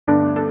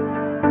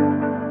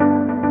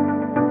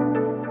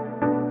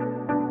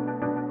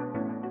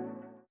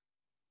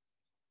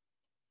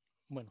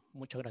Bueno,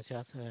 muchas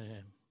gracias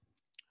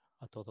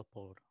a todos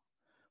por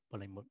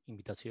la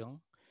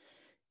invitación.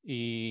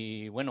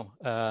 Y bueno,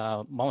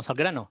 vamos al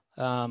grano.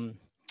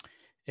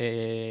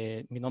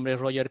 Mi nombre es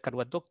Roger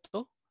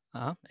Carhuatocto,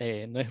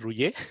 no es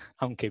Ruller,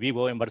 aunque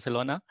vivo en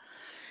Barcelona.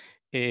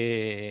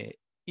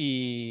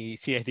 Y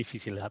sí es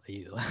difícil el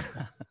apellido,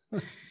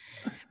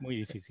 muy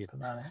difícil.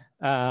 Vale.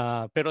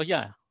 Pero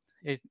ya,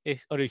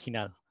 es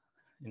original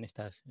en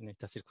estas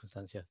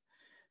circunstancias.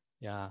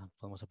 Ya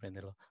podemos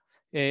aprenderlo.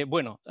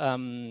 Bueno,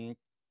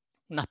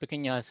 una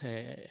pequeña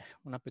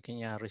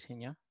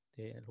reseña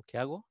de lo que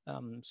hago.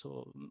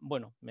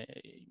 Bueno,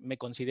 me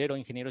considero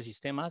ingeniero de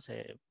sistemas.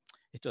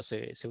 Esto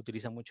se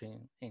utiliza mucho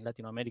en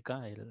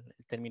Latinoamérica, el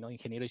término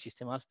ingeniero de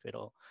sistemas,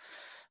 pero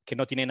que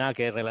no tiene nada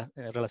que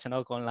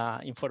relacionado con la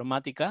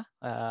informática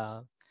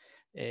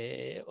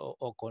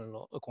o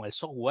con el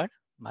software,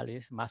 ¿vale?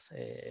 Es más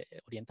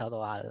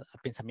orientado al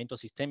pensamiento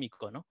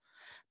sistémico, ¿no?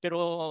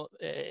 Pero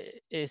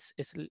es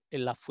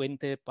la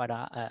fuente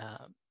para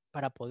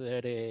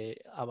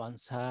poder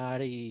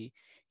avanzar y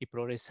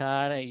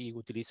progresar y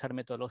utilizar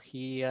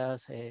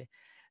metodologías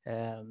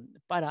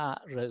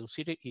para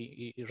reducir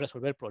y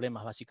resolver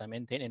problemas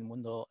básicamente en el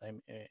mundo,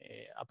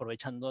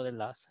 aprovechando de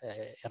las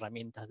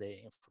herramientas de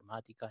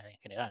informática en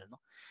general,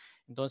 ¿no?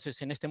 Entonces,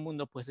 en este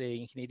mundo pues, de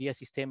ingeniería de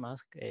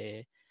sistemas,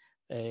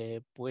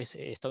 pues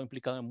he estado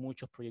implicado en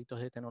muchos proyectos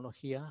de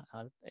tecnología,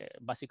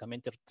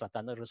 básicamente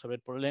tratando de resolver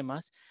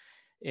problemas,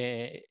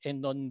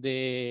 en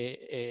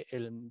donde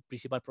el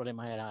principal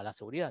problema era la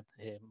seguridad.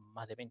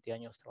 Más de 20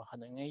 años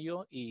trabajando en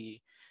ello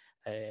y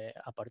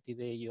a partir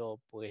de ello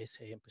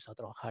pues empezó a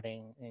trabajar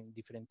en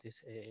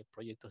diferentes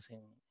proyectos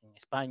en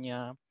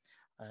España,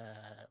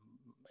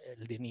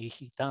 el de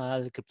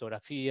digital,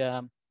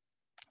 criptografía,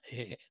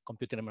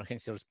 Computer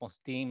Emergency Response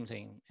Teams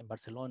en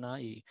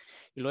Barcelona y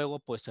luego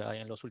pues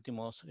en los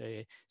últimos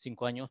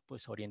 5 años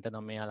pues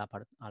orientándome a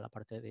la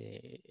parte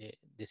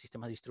de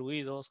sistemas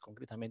distribuidos,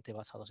 concretamente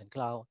basados en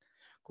cloud,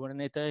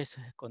 Kubernetes,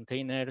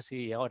 containers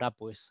y ahora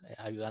pues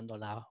ayudando a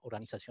las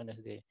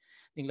organizaciones de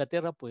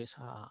Inglaterra pues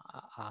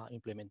a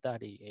implementar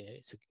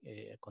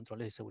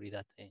controles de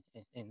seguridad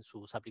en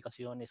sus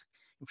aplicaciones,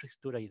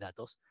 infraestructura y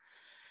datos.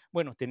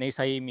 Bueno, tenéis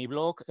ahí mi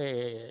blog.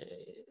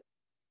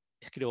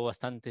 Escribo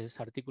bastantes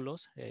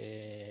artículos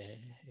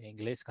en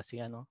inglés,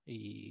 castellano,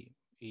 y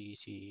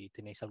si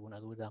tenéis alguna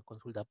duda,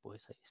 consulta,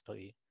 pues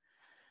estoy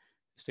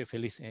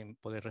feliz en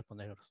poder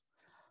responderos.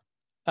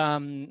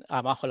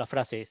 Abajo la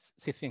frase es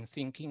System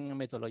Thinking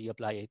Methodology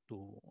Applied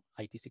to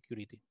IT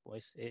Security.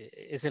 Pues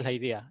esa es la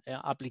idea,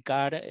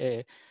 aplicar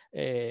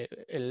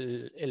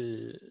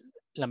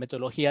la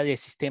metodología de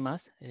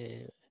sistemas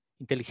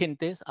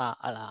inteligentes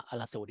a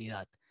la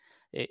seguridad.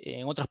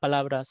 En otras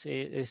palabras,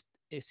 es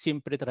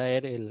siempre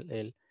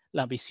traer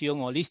la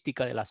visión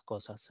holística de las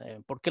cosas.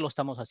 ¿Por qué lo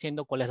estamos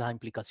haciendo? ¿Cuáles son las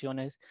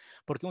implicaciones?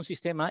 Porque un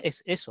sistema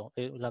es eso,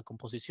 la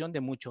composición de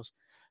muchos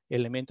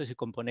elementos y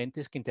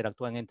componentes que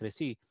interactúan entre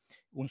sí.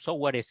 Un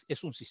software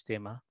es un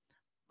sistema,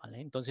 ¿vale?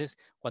 Entonces,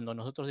 cuando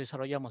nosotros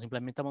desarrollamos,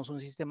 implementamos un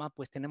sistema,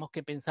 pues tenemos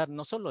que pensar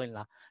no solo en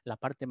la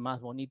parte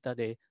más bonita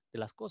de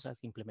las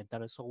cosas,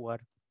 implementar el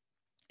software,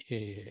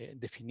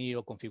 definir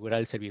o configurar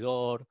el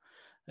servidor,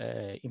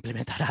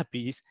 implementar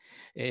APIs,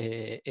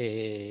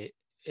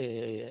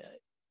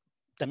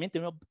 también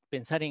tenemos que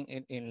pensar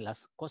en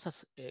las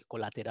cosas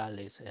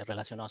colaterales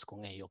relacionadas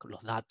con ello,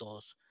 los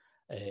datos,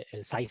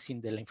 el sizing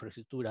de la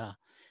infraestructura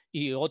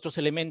y otros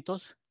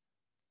elementos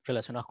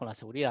relacionados con la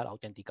seguridad, la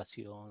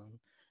autenticación,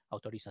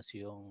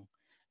 autorización,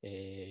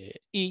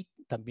 y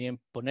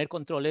también poner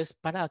controles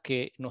para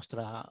que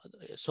nuestra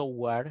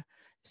software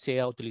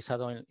sea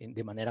utilizado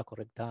de manera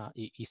correcta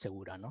y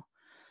segura, ¿no?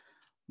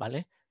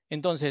 ¿Vale?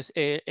 Entonces,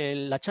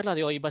 la charla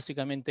de hoy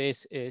básicamente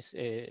es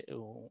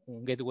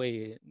un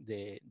gateway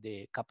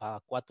de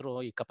capa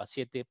 4 y capa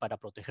 7 para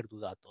proteger tus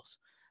datos.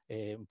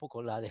 Un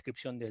poco la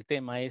descripción del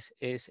tema es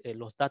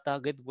los data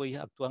gateways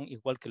actúan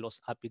igual que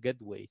los API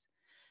gateways,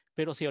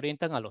 pero se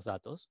orientan a los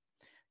datos.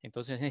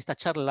 Entonces, en esta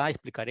charla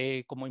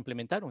explicaré cómo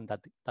implementar un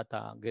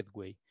data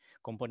gateway,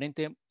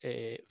 componente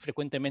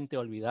frecuentemente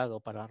olvidado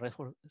para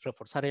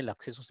reforzar el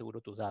acceso seguro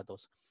a tus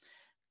datos.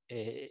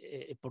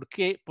 ¿Por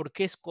qué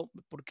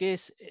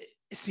es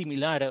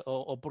similar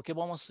o por qué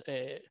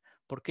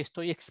por qué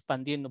estoy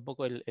expandiendo un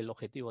poco el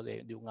objetivo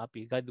de un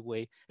API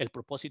Gateway, el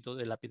propósito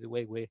del API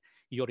Gateway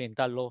y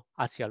orientarlo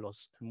hacia el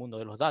mundo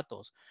de los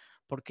datos?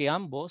 Porque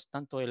ambos,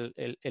 tanto el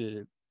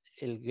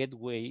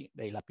Gateway,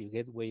 el API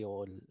Gateway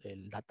o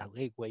el Data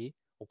Gateway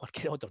o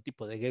cualquier otro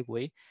tipo de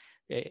gateway,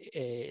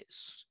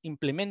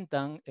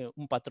 implementan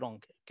un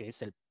patrón que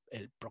es el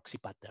proxy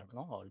pattern,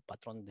 ¿no? O el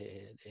patrón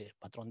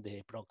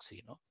de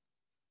proxy, ¿no?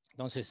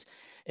 Entonces,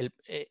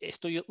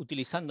 estoy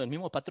utilizando el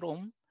mismo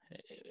patrón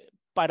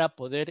para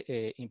poder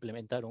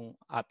implementar un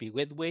API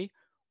Gateway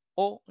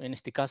o, en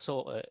este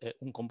caso,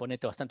 un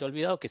componente bastante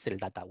olvidado que es el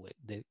Data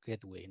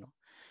Gateway, ¿no?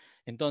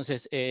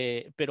 Entonces,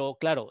 pero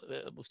claro,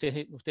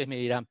 ustedes me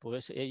dirán,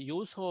 pues yo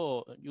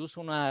uso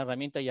una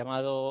herramienta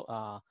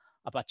llamada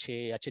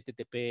Apache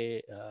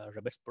HTTP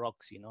Reverse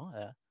Proxy, ¿no?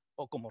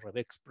 O como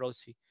Reverse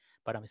Proxy.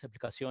 para mis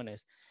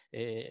aplicaciones.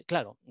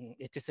 Claro,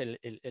 esta es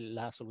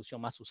la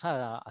solución más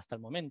usada hasta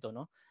el momento,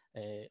 ¿no?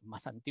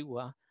 Más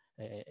antigua,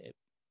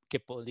 que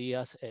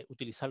podrías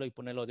utilizarlo y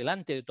ponerlo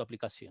delante de tu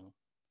aplicación,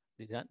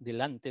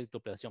 delante de tu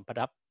aplicación,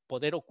 para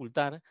poder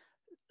ocultar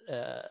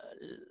eh,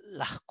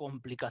 las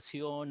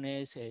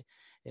complicaciones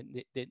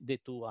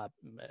de tu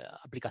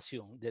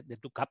aplicación, de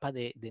tu capa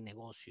de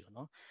negocio,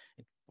 ¿no?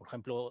 Por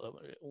ejemplo,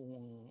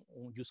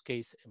 un use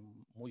case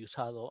muy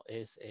usado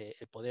es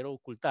el poder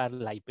ocultar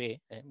la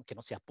IP, que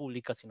no sea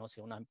pública, sino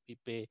sea una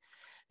IP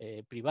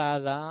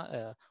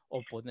privada,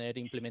 o poder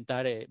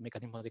implementar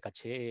mecanismos de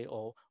caché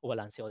o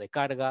balanceo de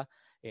carga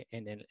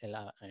en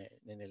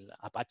el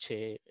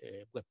Apache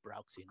Web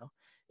Proxy, ¿no?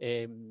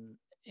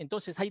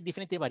 Entonces hay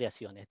diferentes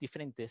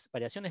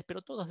variaciones,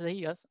 pero todas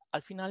ellas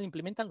al final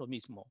implementan lo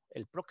mismo,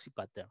 el proxy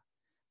pattern,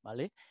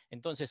 ¿vale?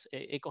 Entonces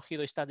he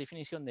cogido esta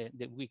definición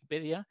de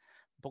Wikipedia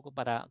un poco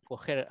para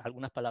coger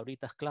algunas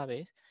palabritas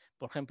claves.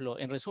 Por ejemplo,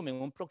 en resumen,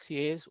 un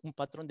proxy es un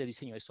patrón de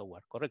diseño de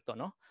software, ¿correcto,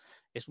 no?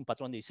 Es un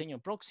patrón de diseño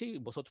en proxy,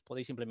 vosotros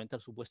podéis implementar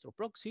vuestro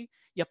proxy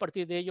y a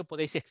partir de ello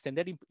podéis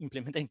extender e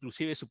implementar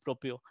inclusive su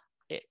propio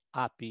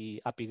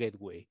API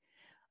Gateway.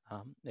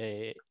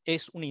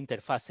 Es una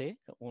interfaz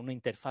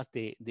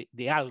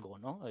de algo,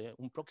 ¿no?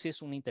 Un proxy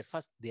es una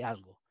interfaz de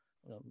algo.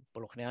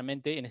 Por lo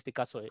generalmente, en este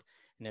caso,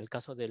 en el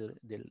caso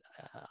del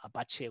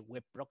Apache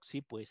Web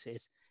Proxy, pues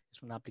es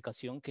una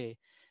aplicación que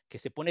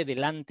se pone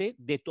delante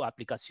de tu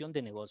aplicación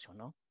de negocio,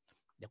 ¿no?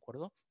 ¿De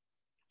acuerdo?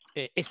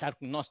 Es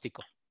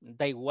agnóstico.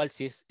 Da igual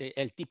si es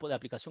el tipo de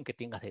aplicación que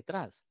tengas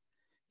detrás.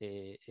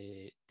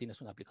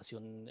 Tienes una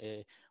aplicación,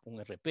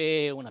 un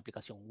RP, una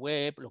aplicación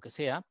web, lo que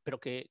sea, pero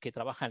que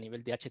trabaja a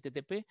nivel de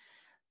HTTP,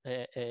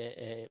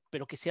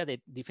 pero que sea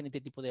de diferente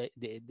tipo de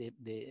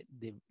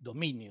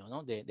dominio,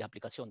 ¿no? de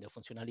aplicación, de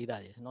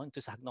funcionalidades, ¿no?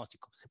 Entonces,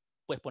 agnóstico.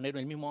 Puedes poner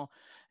el mismo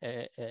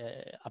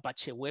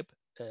Apache Web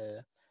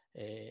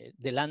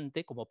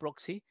delante como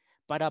proxy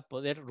para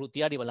poder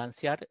rutear y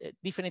balancear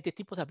diferentes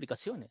tipos de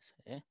aplicaciones,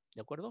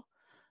 ¿de acuerdo?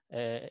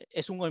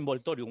 Es un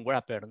envoltorio, un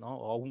wrapper, ¿no?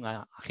 O un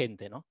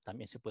agente, ¿no?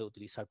 También se puede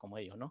utilizar como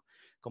ello, ¿no?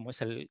 Como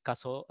es el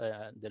caso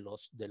de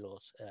los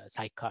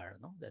sidecar,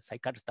 ¿no? De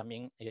sidecars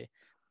también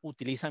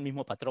utilizan el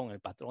mismo patrón, el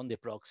patrón de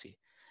proxy,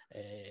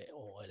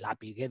 o el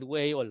API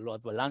Gateway, o el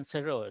Load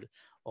Balancer, o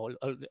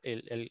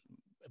el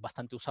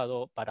bastante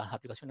usado para las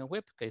aplicaciones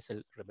web, que es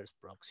el Reverse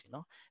Proxy,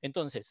 ¿no?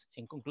 Entonces,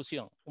 en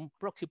conclusión, un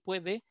proxy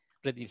puede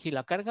redirigir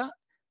la carga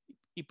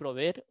y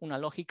proveer una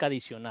lógica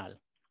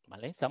adicional,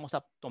 ¿vale? Estamos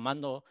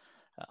tomando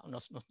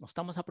nos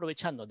estamos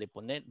aprovechando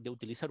de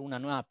utilizar una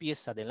nueva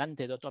pieza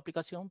delante de otra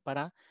aplicación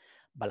para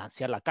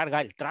balancear la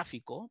carga, el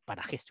tráfico,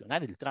 para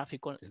gestionar el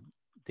tráfico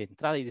de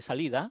entrada y de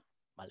salida,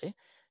 ¿vale?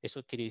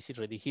 Eso quiere decir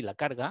redirigir la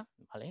carga,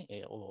 ¿vale?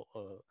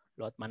 O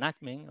load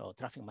management o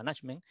traffic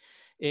management,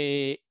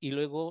 y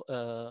luego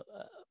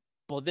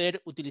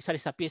poder utilizar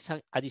esa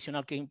pieza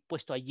adicional que he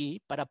puesto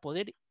allí para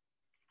poder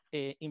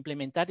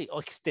implementar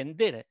o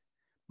extender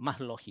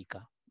más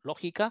lógica.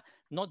 Lógica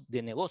no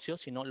de negocio,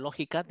 sino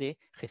lógica de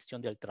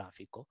gestión del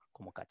tráfico,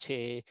 como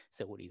caché,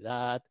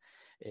 seguridad,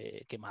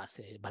 ¿qué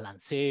más?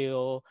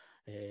 Balanceo,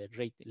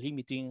 rate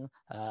limiting,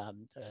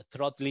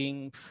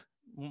 throttling,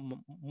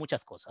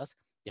 muchas cosas,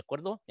 ¿de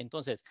acuerdo?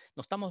 Entonces,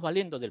 nos estamos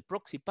valiendo del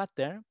proxy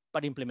pattern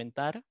para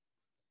implementar,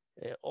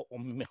 o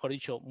mejor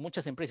dicho,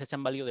 muchas empresas se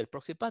han valido del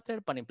proxy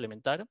pattern para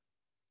implementar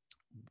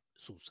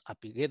sus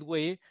API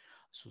Gateway,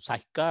 su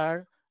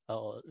sidecar,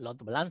 o load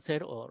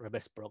balancer o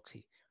reverse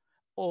proxy.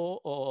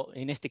 O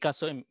en este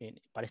caso,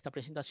 para esta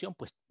presentación,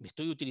 pues me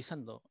estoy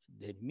utilizando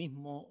del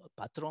mismo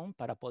patrón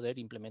para poder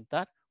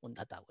implementar un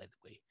data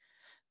gateway.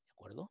 ¿De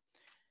acuerdo?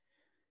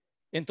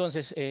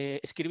 Entonces,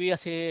 escribí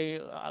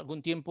hace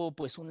algún tiempo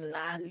pues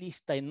una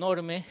lista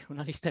enorme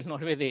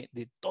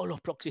de todos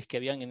los proxies que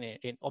habían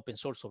en open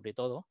source, sobre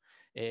todo,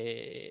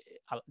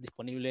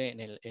 disponible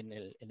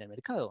en el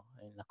mercado,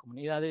 en las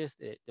comunidades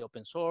de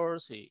open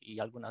source y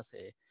algunas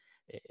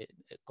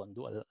con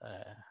dual,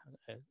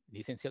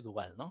 licencia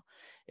dual, ¿no?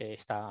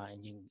 Está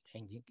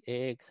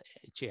Nginx,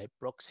 HI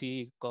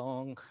Proxy,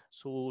 Kong,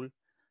 Sul,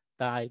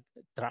 Type,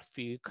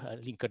 Traffic,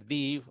 Linkerd,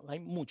 hay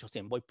muchos,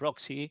 Envoy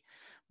Proxy,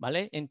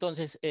 ¿vale?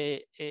 Entonces,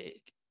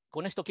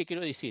 con esto, ¿qué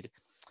quiero decir?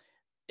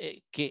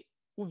 Que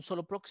un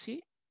solo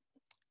proxy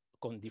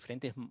con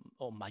diferentes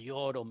o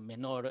mayor o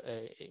menor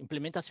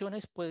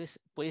implementaciones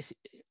puedes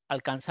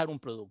alcanzar un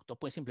producto,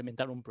 puedes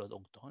implementar un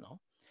producto, ¿no?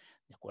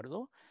 ¿De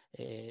acuerdo?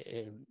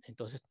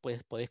 Entonces,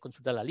 podéis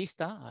consultar la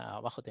lista.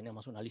 Abajo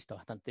tenemos una lista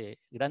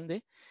bastante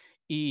grande.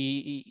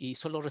 Y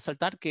solo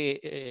resaltar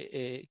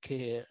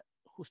que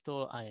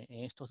justo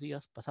en estos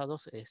días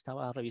pasados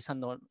estaba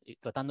revisando y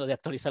tratando de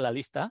actualizar la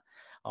lista.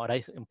 Ahora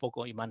es un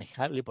poco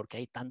inmanejable porque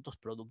hay tantos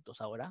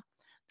productos ahora,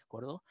 ¿de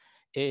acuerdo?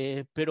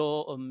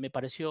 Pero me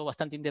pareció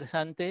bastante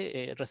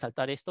interesante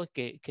resaltar esto,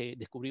 que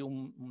descubrí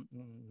un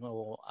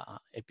nuevo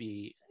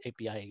API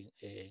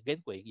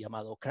Gateway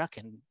llamado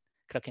Kraken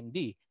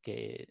D,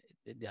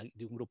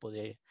 de un grupo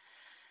de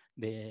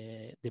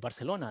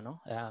Barcelona,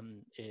 ¿no?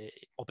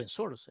 Open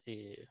source.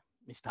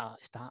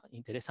 está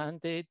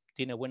interesante,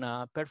 tiene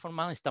buena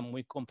performance, está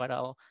muy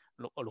comparado,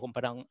 lo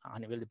comparan a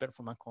nivel de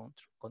performance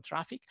con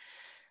Traffic,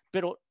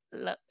 pero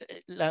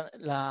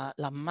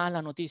la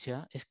mala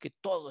noticia es que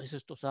todos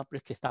estos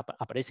apples que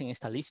aparecen en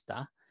esta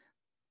lista,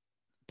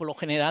 por lo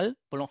general,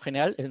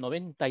 el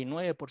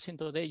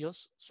 99% de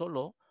ellos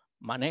solo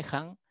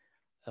manejan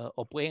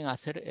o pueden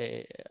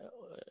hacer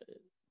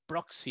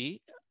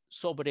proxy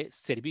sobre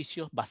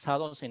servicios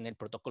basados en el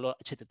protocolo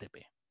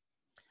HTTP.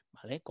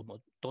 ¿Vale?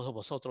 Como todos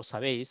vosotros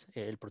sabéis,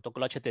 el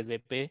protocolo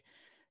HTTP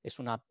es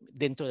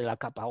dentro de la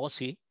capa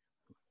OSI,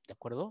 ¿de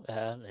acuerdo?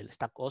 El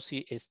stack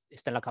OSI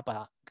está en la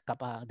capa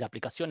de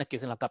aplicaciones, que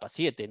es en la capa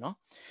 7,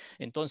 ¿no?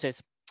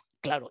 Entonces,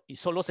 claro, y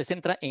solo se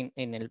centra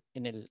en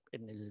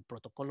el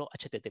protocolo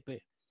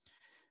HTTP,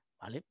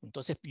 ¿vale?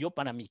 Entonces, yo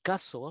para mi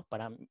caso,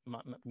 para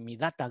mi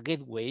data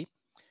gateway,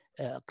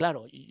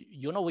 claro,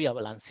 yo no voy a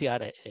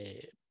balancear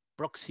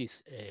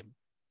proxies,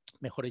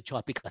 mejor dicho,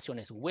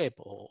 aplicaciones web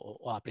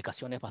o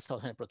aplicaciones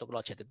basadas en el protocolo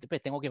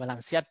HTTP. Tengo que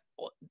balancear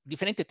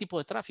diferentes tipos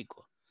de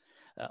tráfico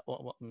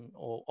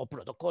o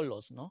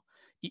protocolos, ¿no?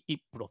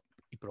 Y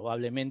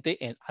probablemente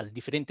a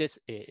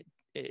diferentes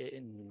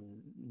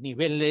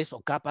niveles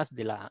o capas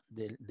de la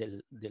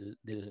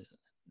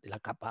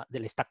capa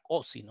del stack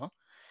OSI, ¿no?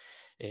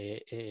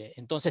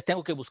 Entonces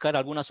tengo que buscar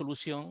alguna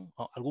solución,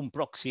 algún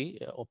proxy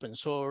open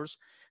source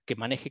que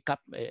maneje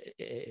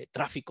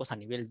tráficos a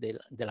nivel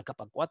de la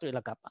capa 4 y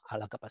a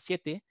la capa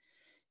 7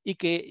 y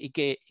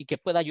que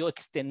pueda yo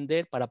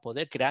extender para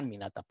poder crear mi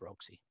data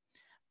proxy,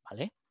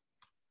 ¿vale?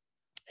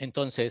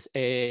 Entonces,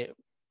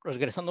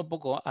 regresando un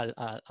poco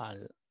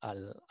al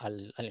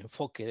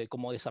enfoque de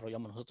cómo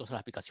desarrollamos nosotros las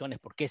aplicaciones,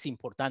 por qué es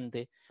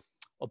importante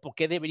o por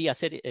qué debería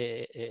ser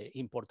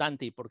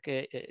importante y por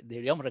qué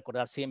deberíamos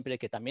recordar siempre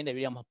que también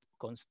deberíamos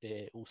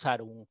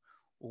usar un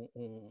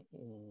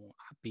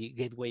API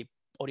gateway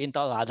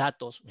orientado a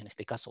datos, en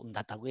este caso un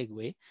data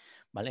gateway,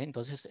 ¿vale?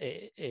 Entonces,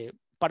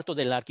 parto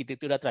de la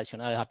arquitectura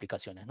tradicional de las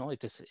aplicaciones, ¿no?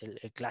 Este es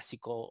el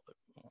clásico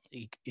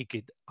y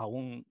que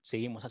aún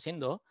seguimos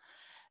haciendo,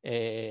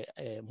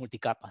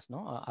 multicapas,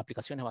 ¿no?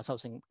 Aplicaciones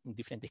basadas en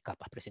diferentes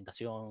capas,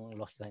 presentación,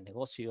 lógica de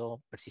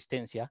negocio,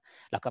 persistencia.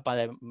 La capa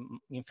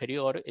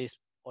inferior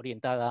es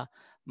orientada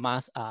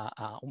más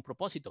a un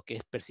propósito, que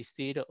es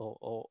persistir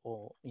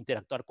o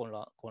interactuar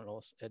con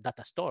los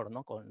data store,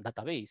 ¿no? Con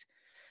database,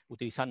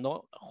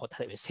 utilizando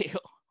JDBC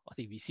o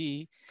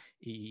DBC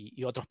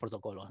y otros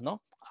protocolos,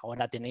 ¿no?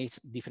 Ahora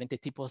tenéis diferentes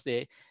tipos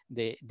de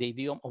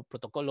idiomas o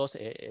protocolos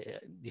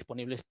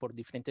disponibles por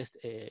diferentes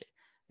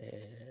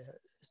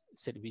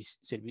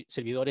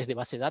servidores de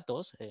base de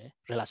datos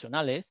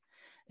relacionales.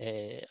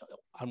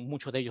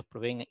 Muchos de ellos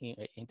proveen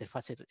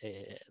interfaces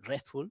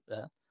RESTful,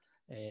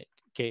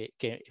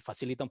 que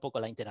facilita un poco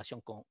la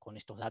interacción con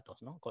estos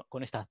datos, ¿no?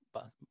 Con esta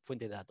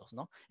fuente de datos,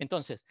 ¿no?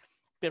 Entonces,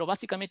 pero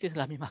básicamente es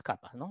las mismas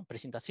capas, ¿no?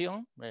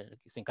 Presentación,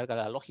 que se encarga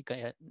de la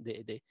lógica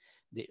de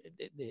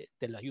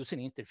la user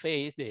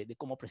interface, de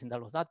cómo presentar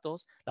los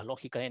datos, la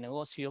lógica de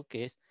negocio,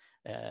 que es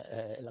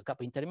la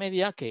capa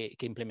intermedia, que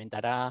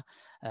implementará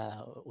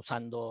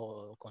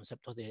usando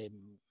conceptos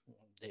de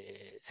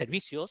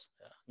servicios,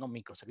 no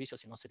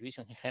microservicios, sino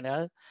servicios en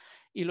general,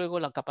 y luego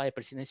la capa de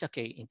persistencia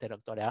que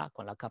interactuará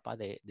con la capa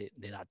de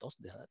datos,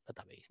 de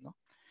database, ¿no?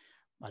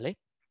 ¿Vale?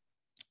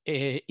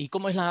 ¿Y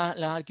cómo es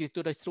la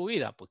arquitectura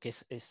distribuida? Porque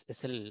es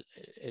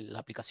la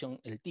aplicación,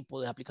 el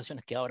tipo de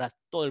aplicaciones que ahora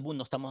todo el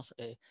mundo estamos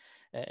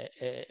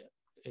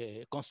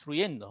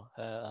construyendo,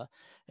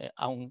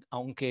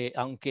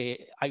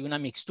 aunque hay una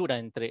mixtura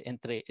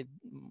entre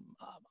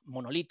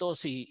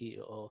monolitos y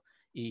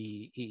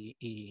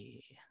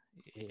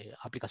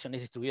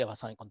aplicaciones distribuidas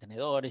basadas en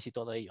contenedores y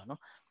todo ello, ¿no?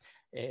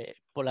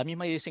 Por la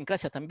misma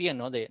idiosincrasia también,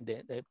 ¿no?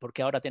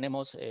 Porque ahora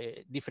tenemos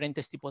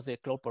diferentes tipos de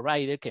cloud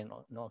provider que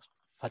nos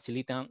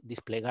facilitan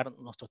desplegar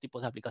nuestros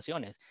tipos de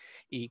aplicaciones.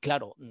 Y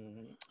claro,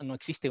 no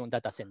existe un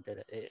data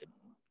center.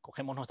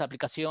 Cogemos nuestra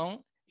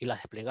aplicación y la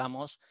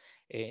desplegamos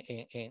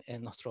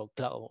en nuestro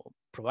cloud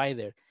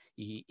provider.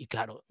 Y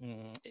claro,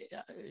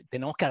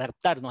 tenemos que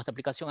adaptar nuestra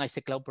aplicación a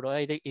ese cloud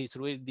provider y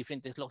distribuir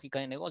diferentes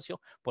lógicas de negocio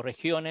por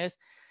regiones,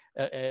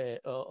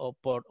 o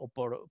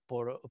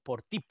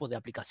por tipo de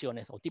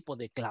aplicaciones o tipo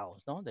de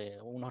clouds, ¿no?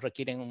 Unos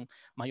requieren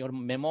mayor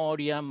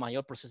memoria,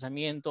 mayor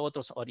procesamiento,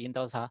 otros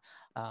orientados a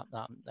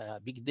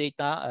Big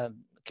Data,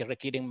 que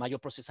requieren mayor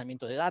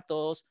procesamiento de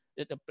datos,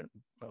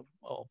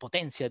 o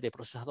potencia de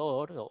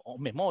procesador, o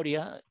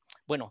memoria.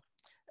 Bueno,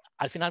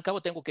 al fin y al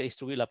cabo tengo que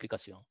distribuir la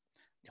aplicación.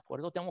 ¿De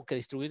acuerdo? Tengo que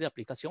distribuir la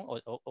aplicación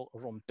o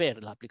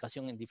romper la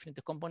aplicación en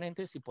diferentes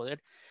componentes y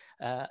poder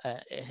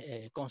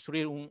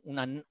construir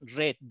una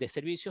red de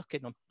servicios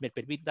que me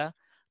permita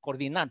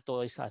coordinar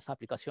todas esas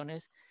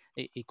aplicaciones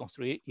y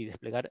construir y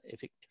desplegar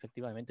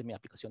efectivamente mi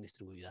aplicación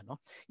distribuida,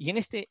 ¿no? Y en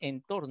este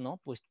entorno,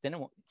 pues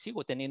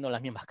sigo teniendo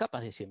las mismas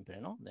capas de siempre,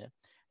 ¿no?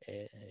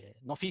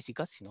 No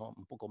físicas, sino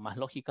un poco más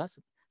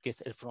lógicas, que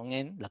es el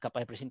front-end, la capa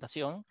de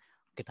presentación,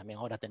 que también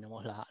ahora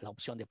tenemos la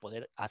opción de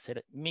poder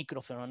hacer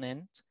micro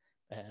front-ends,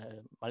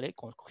 ¿vale?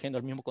 Cogiendo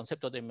el mismo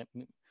concepto de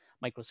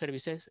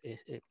microservices,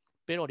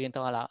 pero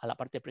orientado a la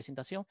parte de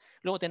presentación.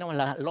 Luego tenemos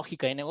la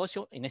lógica de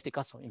negocio, en este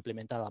caso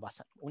implementada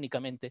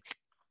únicamente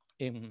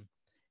en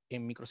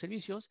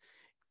microservicios,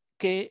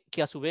 que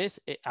a su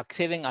vez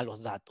acceden a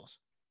los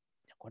datos.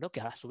 ¿De acuerdo?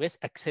 Que a su vez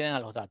acceden a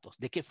los datos.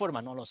 ¿De qué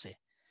forma? No lo sé.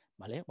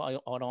 ¿Vale?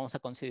 Ahora vamos a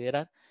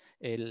considerar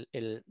en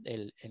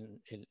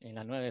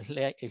la nueva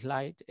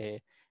slide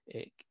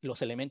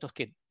los elementos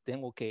que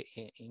tengo que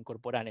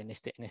incorporar en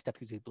esta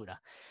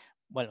arquitectura.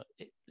 Bueno,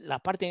 la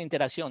parte de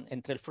interacción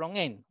entre el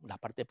front-end, la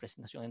parte de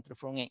presentación entre el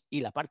front-end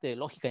y la parte de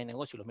lógica de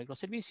negocio y los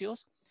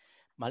microservicios,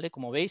 ¿vale?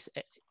 Como veis,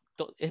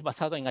 es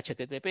basado en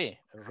HTTP,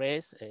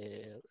 REST,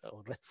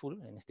 o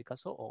RESTful en este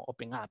caso, o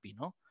OpenAPI,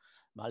 ¿no?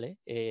 ¿Vale?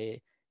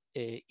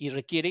 Y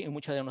requiere, y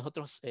muchos de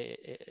nosotros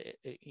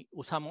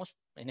usamos,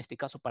 en este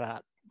caso,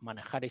 para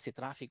manejar ese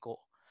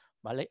tráfico,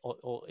 ¿vale?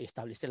 O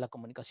establecer la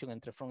comunicación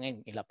entre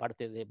frontend y la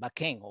parte de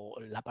backend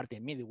o la parte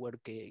de middleware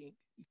que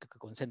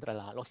concentra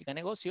la lógica de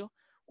negocio,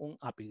 un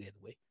API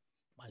Gateway,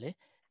 ¿vale?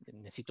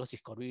 Necesito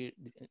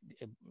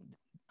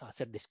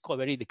hacer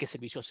discovery de qué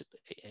servicios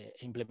he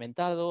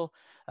implementado,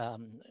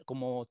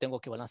 cómo tengo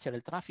que balancear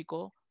el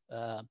tráfico,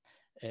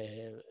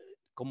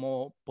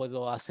 cómo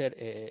puedo hacer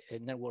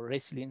network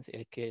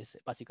resilience, que es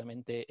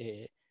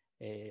básicamente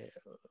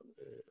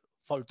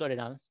fault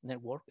tolerance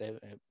network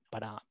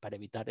para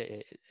evitar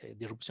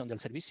disrupción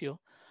del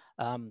servicio.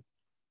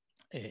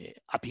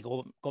 API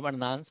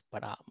governance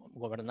para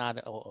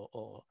gobernar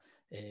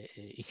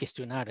y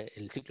gestionar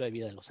el ciclo de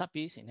vida de los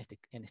APIs en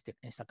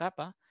esta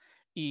capa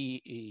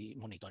y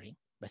monitoring,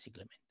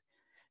 básicamente.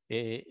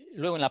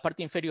 Luego en la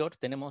parte inferior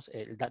tenemos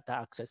el Data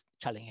Access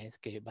Challenges,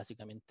 que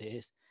básicamente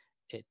es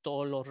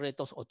todos los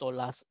retos o todas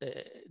las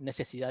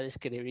necesidades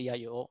que debería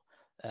yo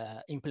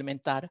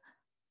implementar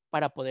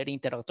para poder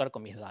interactuar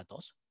con mis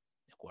datos.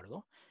 ¿De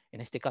acuerdo?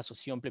 En este caso,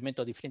 si yo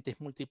implemento diferentes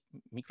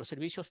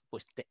microservicios,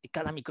 pues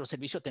cada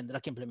microservicio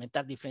tendrá que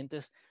implementar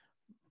diferentes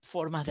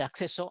formas de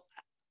acceso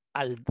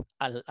a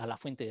la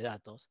fuente de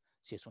datos.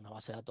 Si es una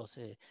base de datos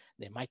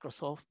de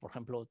Microsoft, por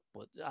ejemplo,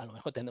 pues, a lo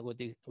mejor tengo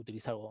que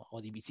utilizar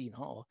ODBC,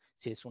 ¿no? O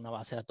si es una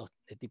base de datos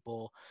de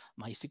tipo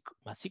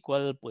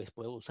MySQL, pues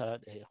puedo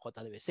usar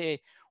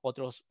JDBC.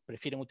 Otros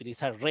prefieren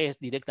utilizar REST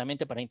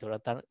directamente para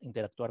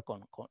interactuar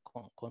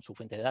con su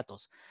fuente de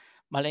datos.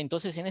 Vale,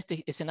 entonces en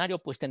este escenario,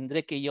 pues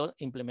tendré que yo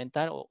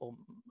implementar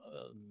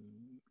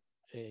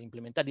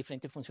implementar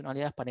diferentes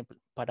funcionalidades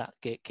para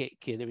que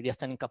deberían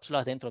estar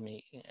encapsuladas dentro de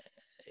mi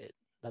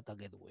Data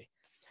Gateway.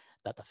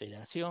 Data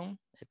Federación,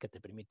 el que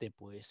te permite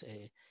pues,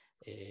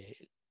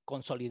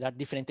 consolidar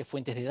diferentes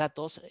fuentes de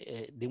datos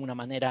de una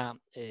manera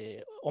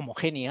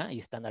homogénea y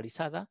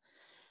estandarizada.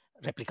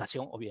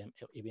 Replicación,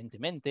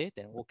 evidentemente,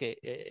 tengo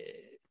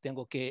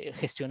que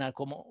gestionar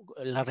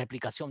la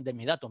replicación de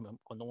mis datos.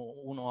 Cuando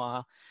uno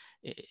ha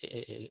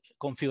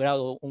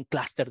configurado un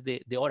clúster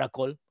de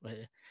Oracle,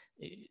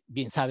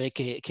 bien sabe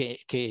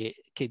que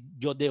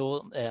yo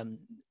debo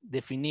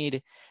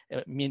definir,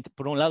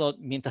 por un lado,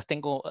 mientras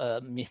tengo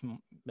mis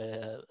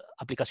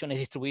aplicaciones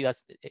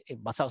distribuidas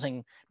basadas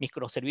en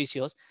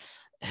microservicios,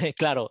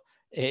 claro,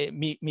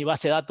 mi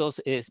base de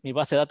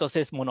datos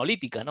es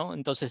monolítica, ¿no?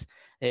 Entonces,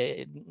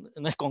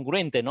 no es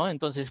congruente, ¿no?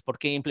 Entonces, ¿por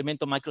qué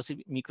implemento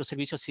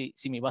microservicios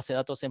si mi base de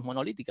datos es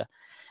monolítica?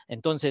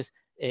 Entonces,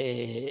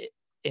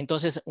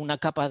 una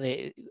capa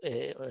de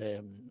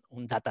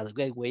un data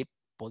gateway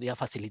podría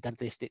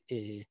facilitarte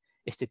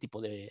este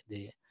tipo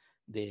de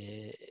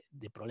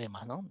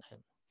problemas, ¿no?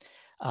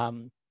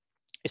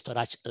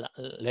 Storage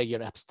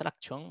Layer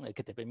Abstraction,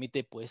 que te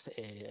permite pues,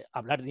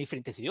 hablar de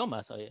diferentes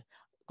idiomas.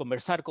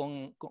 Conversar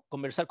con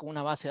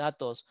una base de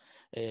datos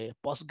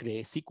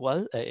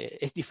PostgreSQL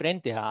es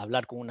diferente a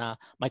hablar con una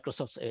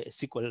Microsoft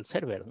SQL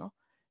Server, ¿no?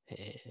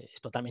 Es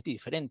totalmente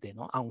diferente,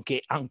 ¿no?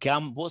 Aunque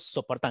ambos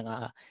soportan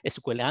a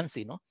SQL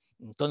ANSI, ¿no?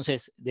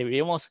 Entonces,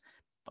 deberíamos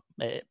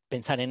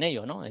pensar en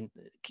ello, ¿no?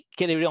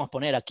 ¿Qué deberíamos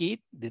poner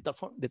aquí de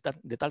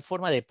tal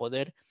forma de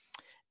poder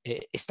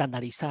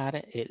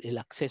estandarizar el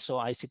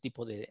acceso a ese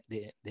tipo de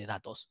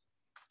datos?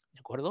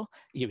 ¿De acuerdo?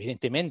 Y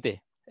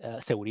evidentemente,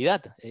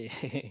 seguridad,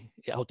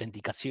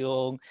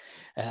 autenticación,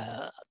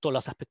 todos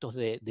los aspectos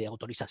de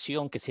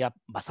autorización que sean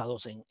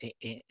basados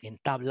en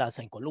tablas,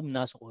 en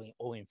columnas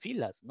o en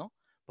filas, ¿no?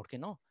 ¿Por qué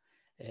no?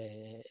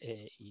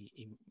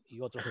 Y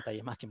otros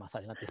detalles más que más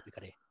adelante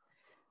explicaré.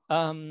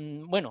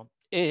 Bueno,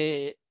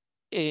 he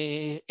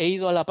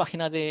ido a la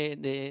página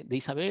de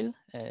Isabel,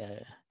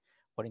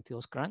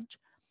 42 Crunch,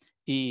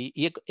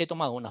 y he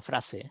tomado una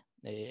frase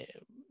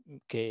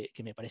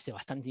que me parece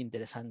bastante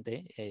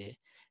interesante,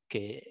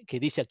 que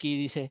dice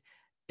aquí,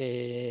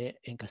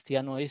 en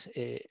castellano es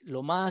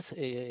lo más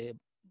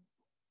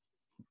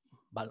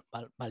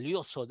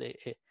valioso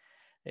de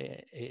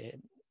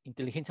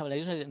inteligencia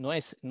valiosa no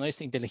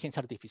es inteligencia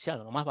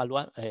artificial, lo más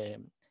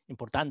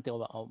importante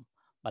o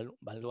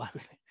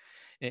valuable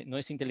no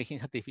es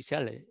inteligencia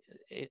artificial,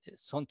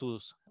 son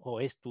tus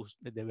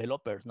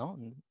developers, ¿no?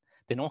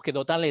 Tenemos que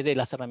dotarles de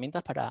las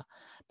herramientas para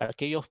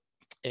que ellos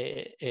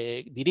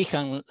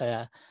dirijan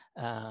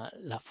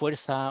la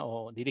fuerza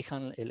o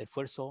dirijan el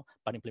esfuerzo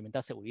para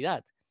implementar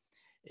seguridad.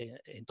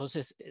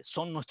 Entonces,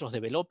 son nuestros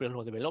developers,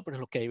 los developers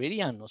los que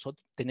deberían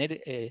nosotros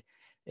tener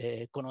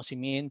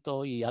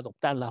conocimiento y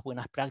adoptar las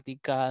buenas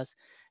prácticas,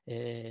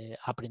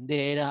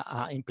 aprender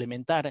a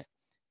implementar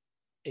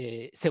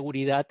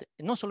seguridad,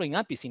 no solo en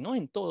API, sino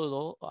en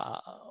todo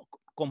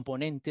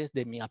componentes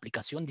de mi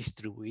aplicación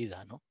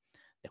distribuida, ¿no?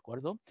 ¿De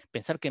acuerdo?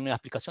 Pensar que mi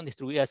aplicación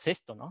distribuida es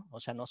esto, ¿no? O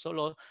sea, no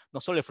solo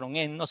el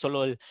front-end, no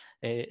solo el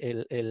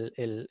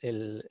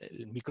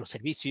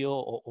microservicio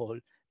o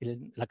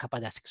la capa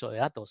de acceso de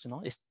datos,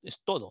 ¿no? Es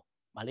todo,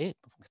 ¿vale?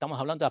 Estamos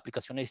hablando de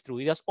aplicaciones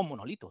distribuidas o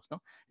monolitos,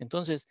 ¿no?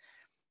 Entonces,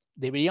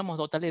 deberíamos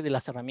dotarle de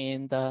las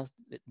herramientas,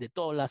 de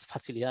todas las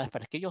facilidades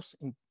para que ellos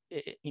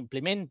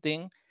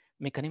implementen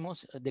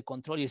mecanismos de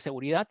control y de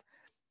seguridad,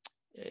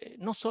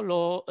 no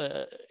solo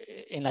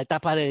en la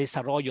etapa de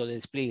desarrollo, de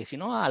despliegue,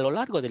 sino a lo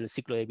largo del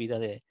ciclo de vida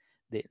de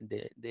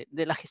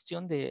la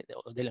gestión de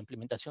la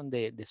implementación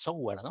de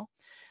software, ¿no?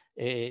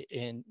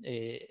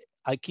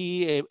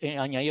 Aquí he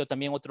añadido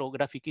también otro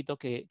grafiquito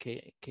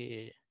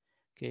que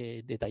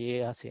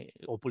detallé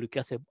o publiqué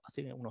hace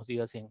unos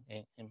días en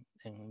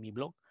mi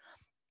blog,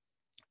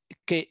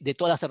 que de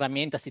todas las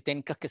herramientas y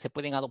técnicas que se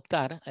pueden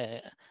adoptar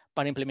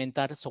para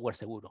implementar software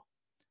seguro.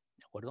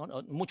 ¿De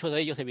acuerdo? Muchos de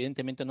ellos,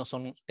 evidentemente, no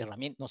son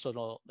herramientas, no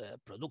solo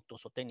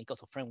productos o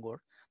técnicas o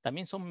framework,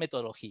 también son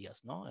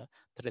metodologías, ¿no?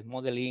 Threat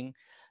modeling,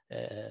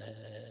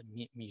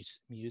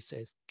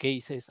 misuse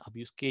cases,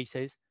 abuse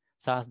cases,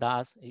 SAS,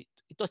 DAS, y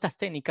todas estas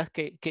técnicas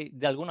que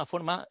de alguna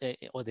forma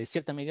o de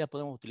cierta medida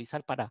podemos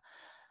utilizar para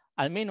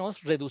al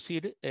menos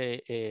reducir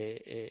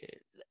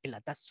el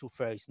attack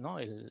surface, ¿no?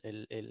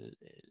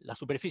 La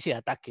superficie de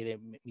ataque de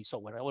mi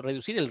software, o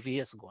reducir el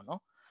riesgo,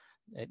 ¿no?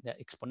 De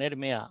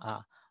exponerme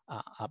a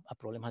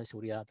problemas de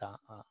seguridad,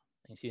 a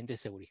incidentes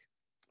de seguridad,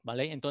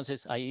 ¿vale?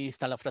 Entonces, ahí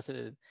está la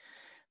frase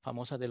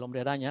famosa del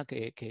hombre araña,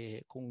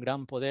 que con un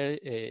gran poder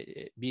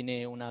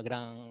viene una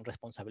gran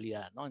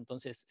responsabilidad, ¿no?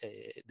 Entonces,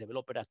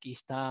 developer, aquí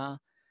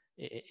está,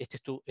 este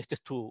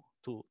es tu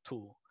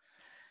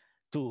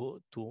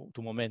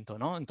momento,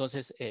 ¿no?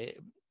 Entonces,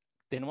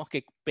 tenemos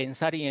que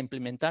pensar y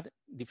implementar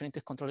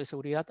diferentes controles de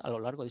seguridad a lo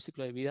largo del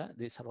ciclo de vida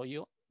de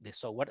desarrollo de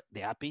software,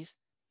 de APIs,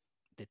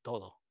 de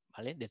todo,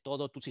 ¿vale? De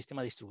todo tu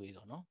sistema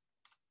distribuido, ¿no?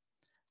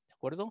 ¿De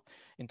acuerdo?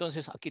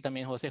 Entonces, aquí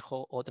también os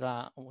dejo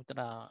otra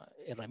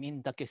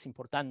herramienta que es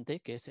importante,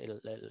 que es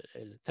el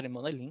threat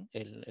modeling,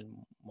 el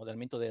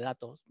modelamiento de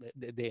datos,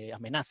 de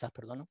amenazas,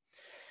 perdón,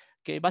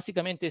 que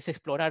básicamente es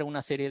explorar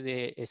una serie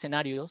de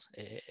escenarios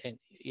e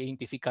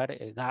identificar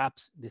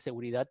gaps de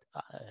seguridad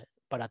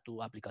para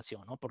tu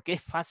aplicación, ¿no? Porque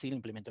es fácil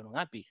implementar un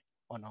API,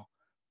 ¿o no?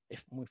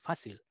 Es muy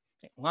fácil.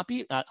 Un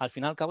API, al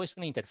fin y al cabo, es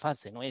una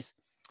interfase, no es...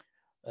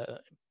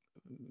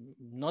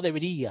 no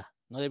debería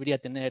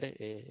tener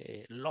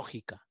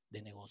lógica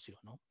de negocio,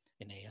 ¿no?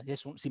 En ella.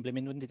 Es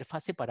simplemente una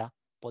interfase para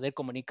poder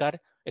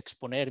comunicar,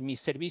 exponer mis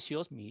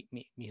servicios,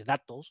 mis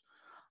datos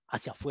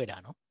hacia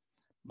afuera, ¿no?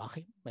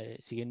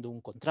 Siguiendo un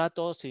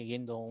contrato,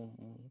 siguiendo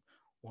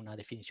una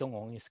definición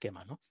o un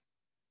esquema, ¿no?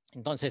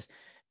 Entonces,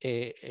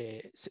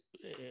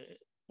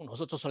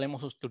 nosotros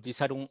solemos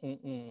utilizar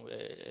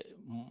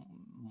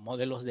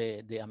modelos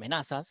de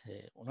amenazas,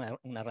 una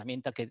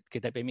herramienta que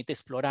te permite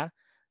explorar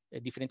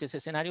diferentes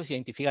escenarios y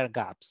identificar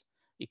gaps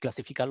y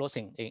clasificarlos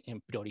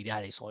en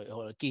prioridades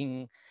o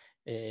quién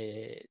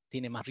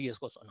tiene más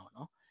riesgos o no,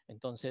 ¿no?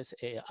 Entonces,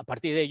 a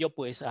partir de ello,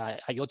 pues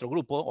hay otro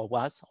grupo, o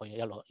WAS, o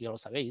ya lo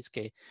sabéis,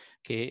 que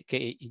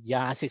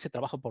ya hace ese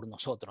trabajo por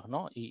nosotros,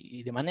 ¿no?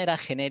 Y de manera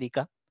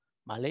genérica,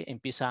 ¿vale?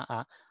 Empieza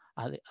a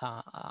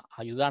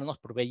ayudarnos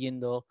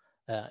proveyendo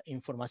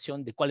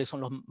información de cuáles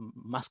son los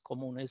más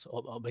comunes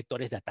o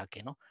vectores de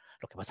ataque, ¿no?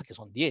 Lo que pasa es que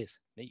son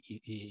 10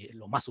 y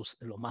los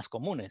más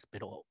comunes,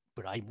 pero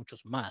hay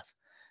muchos más,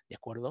 ¿de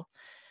acuerdo?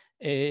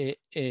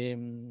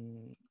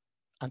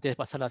 Antes de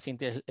pasar a la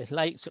siguiente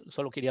slide,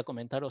 solo quería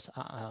comentaros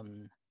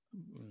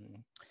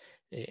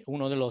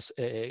uno de los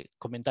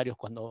comentarios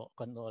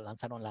cuando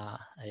lanzaron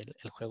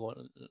el juego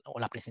o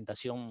la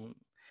presentación.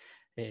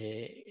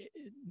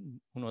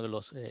 Uno de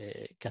los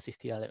que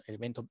asistía al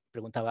evento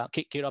preguntaba,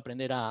 ¿qué quiero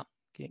aprender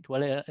qué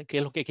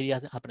es lo que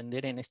quería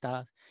aprender en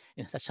estas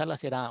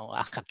charlas? Era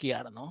a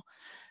hackear, ¿no?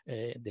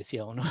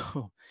 Decía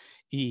uno.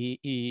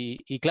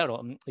 Y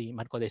claro, y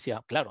Marco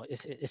decía, claro,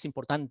 es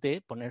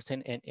importante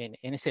ponerse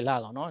en ese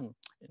lado, ¿no?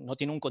 No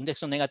tiene un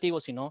contexto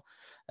negativo, sino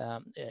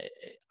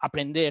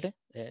aprender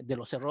de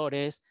los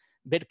errores,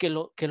 ver qué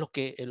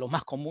es lo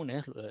más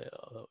comunes,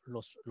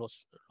 los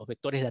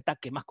vectores de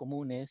ataque más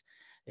comunes,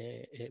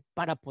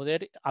 para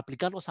poder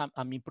aplicarlos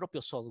a mi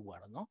propio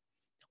software, ¿no?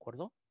 ¿De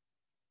acuerdo?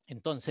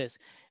 Entonces,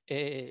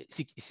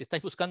 si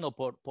estáis buscando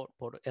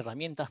por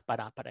herramientas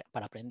para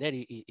aprender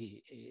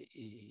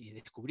y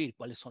descubrir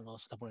cuáles son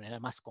las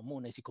vulnerabilidades más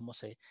comunes y cómo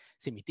se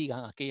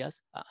mitigan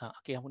aquellas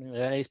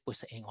vulnerabilidades,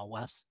 pues en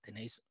OWASP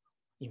tenéis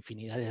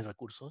infinidad de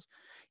recursos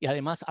y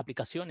además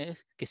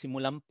aplicaciones que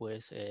simulan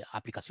pues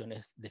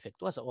aplicaciones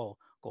defectuosas o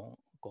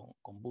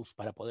con bugs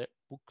para poder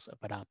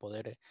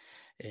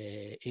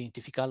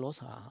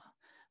identificarlos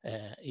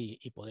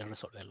y poder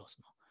resolverlos,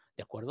 ¿no?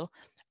 ¿De acuerdo?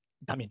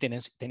 también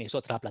tenéis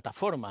otra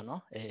plataforma,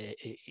 ¿no?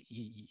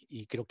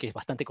 Y creo que es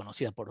bastante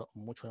conocida por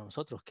muchos de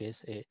nosotros, que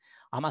es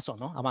Amazon,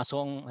 ¿no?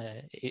 Amazon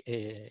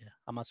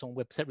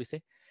Web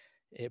Services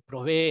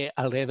provee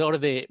alrededor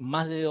de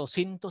más de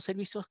 200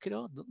 servicios,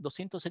 creo,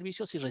 200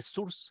 servicios y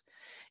resources,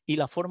 y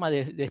la forma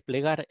de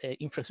desplegar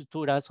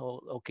infraestructuras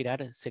o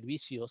crear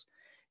servicios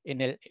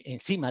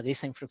encima de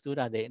esa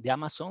infraestructura de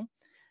Amazon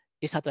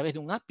es a través de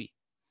un API.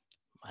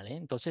 ¿Vale?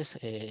 Entonces,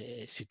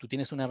 si tú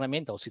tienes una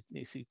herramienta o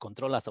si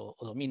controlas o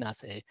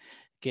dominas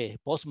que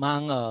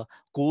Postman,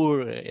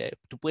 Curl,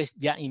 tú puedes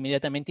ya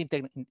inmediatamente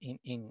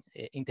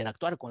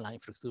interactuar con la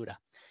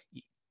infraestructura.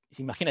 Y,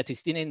 imagínate,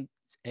 si tienen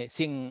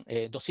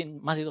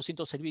 200, más de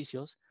 200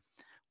 servicios,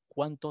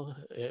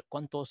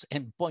 ¿cuántos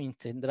endpoints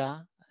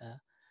tendrá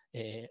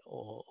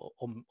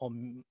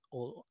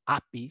o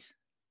APIs,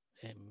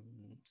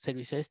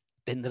 services,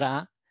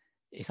 tendrá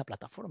esa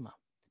plataforma?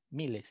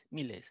 Miles,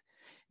 miles.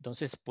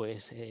 Entonces,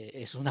 pues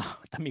es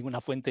también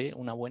una fuente,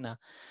 una buena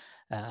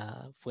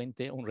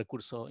fuente, un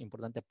recurso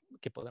importante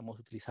que podemos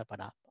utilizar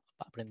para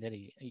aprender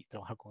y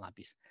trabajar con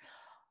APIs.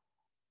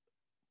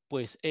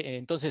 Pues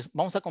entonces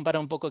vamos a comparar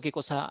un poco qué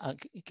cosa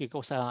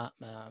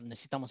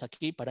necesitamos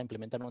aquí para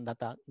implementar un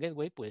data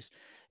gateway. Pues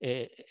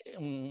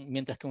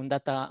mientras que un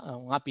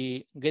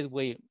API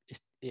gateway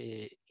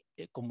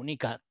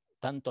comunica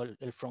tanto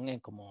el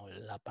frontend como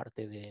la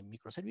parte de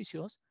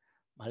microservicios,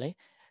 ¿vale?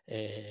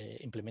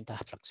 Implementa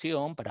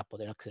abstracción para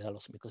poder acceder a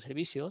los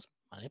microservicios,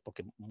 ¿vale?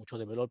 Porque muchos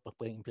developers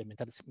pueden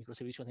implementar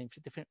microservicios de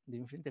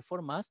diferentes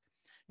formas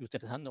y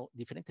utilizando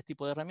diferentes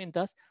tipos de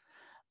herramientas.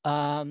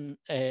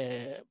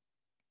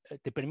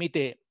 Te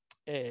permite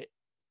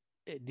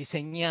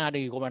diseñar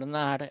y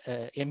gobernar,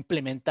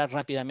 implementar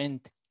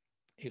rápidamente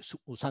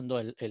usando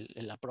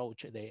el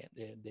approach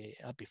de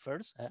API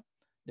First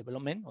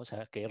Development, o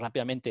sea que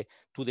rápidamente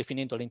tú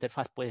definiendo la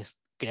interfaz puedes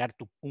crear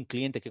un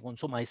cliente que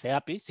consuma ese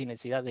API sin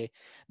necesidad de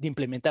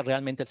implementar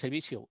realmente el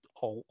servicio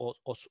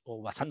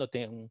o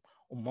basándote en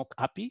un mock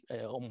API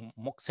o un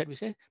mock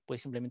services,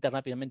 puedes implementar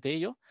rápidamente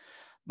ello,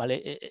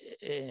 ¿vale?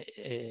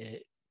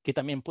 Que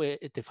también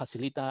te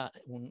facilita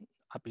un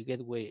API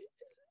Gateway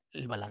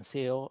el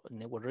balanceo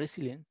network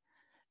resilient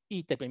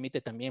y te permite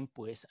también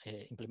pues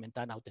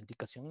implementar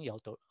autenticación y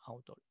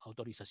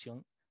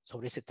autorización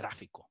sobre ese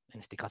tráfico, en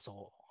este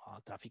caso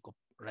tráfico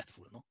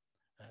RESTful, ¿no?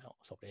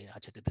 Sobre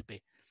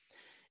HTTP.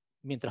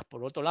 Mientras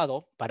por otro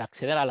lado, para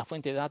acceder a la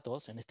fuente de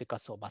datos, en este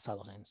caso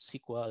basados en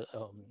SQL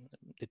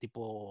de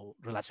tipo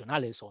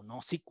relacionales o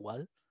no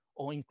SQL,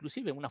 o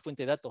inclusive una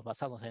fuente de datos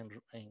basados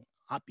en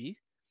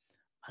APIs,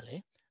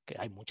 ¿vale? Que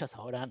hay muchas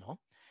ahora,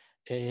 ¿no?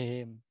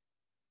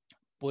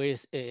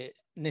 Pues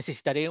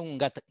necesitaré un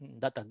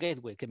data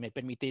gateway que me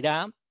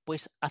permitirá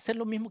pues hacer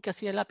lo mismo que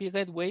hacía el API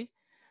Gateway,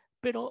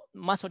 pero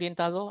más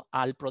orientado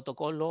al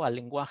protocolo, al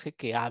lenguaje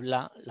que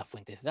habla la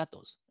fuente de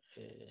datos.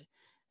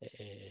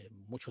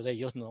 Mucho de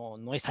ellos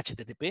no es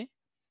HTTP,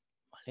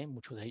 ¿vale?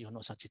 Mucho de ellos no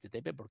es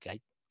HTTP porque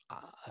hay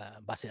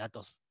bases de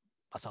datos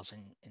basados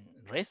en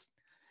REST,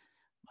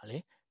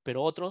 ¿vale?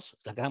 Pero otros,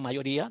 la gran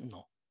mayoría,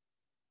 no.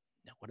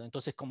 ¿De acuerdo?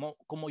 Entonces,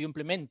 ¿cómo yo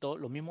implemento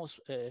los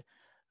mismos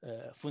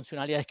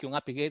funcionalidades que un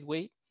API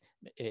Gateway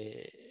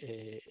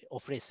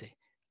ofrece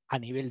a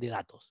nivel de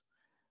datos?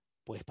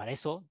 Pues para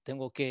eso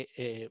tengo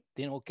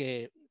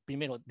que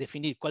primero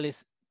definir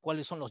cuáles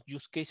son los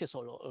use cases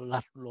o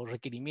los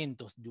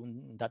requerimientos de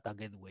un data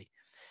gateway.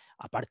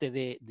 Aparte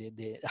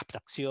de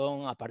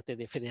abstracción, aparte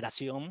de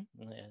federación,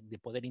 de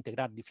poder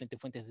integrar diferentes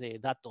fuentes de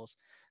datos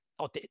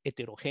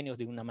heterogéneos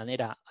de una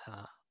manera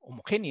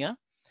homogénea,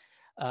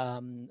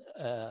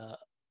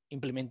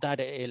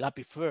 implementar el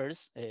API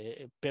First,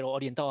 pero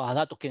orientado a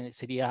datos que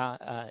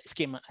sería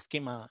esquema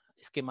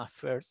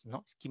First,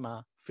 ¿no?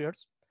 Esquema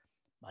First,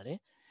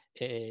 ¿vale?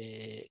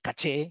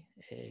 Caché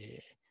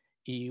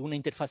y una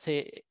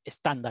interfase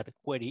estándar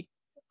query,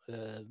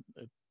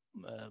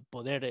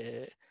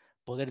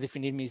 poder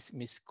definir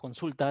mis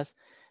consultas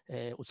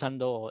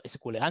usando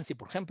SQL ANSI,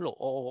 por ejemplo,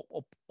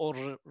 o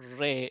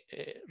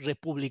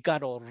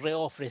republicar o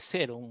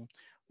reofrecer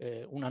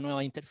una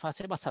nueva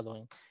interfase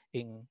basado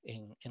en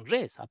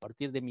REST a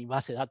partir de mi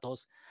base de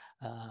datos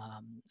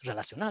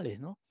relacionales,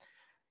 ¿no?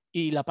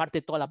 Y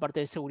toda la parte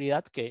de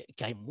seguridad, que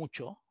hay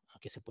mucho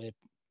que se puede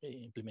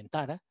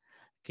implementar,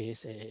 que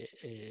es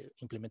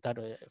implementar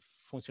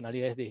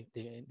funcionalidades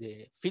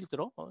de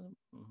filtro,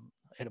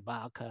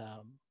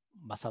 airbag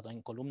basado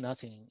en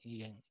columnas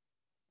y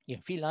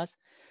en filas,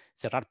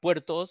 cerrar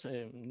puertos.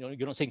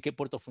 Yo no sé en qué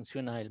puerto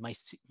funciona el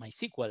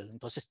MySQL,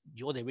 entonces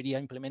yo debería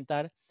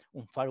implementar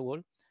un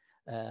firewall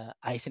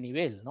a ese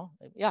nivel, ¿no?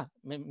 Ya,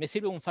 me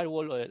sirve un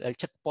firewall, el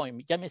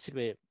checkpoint, ya me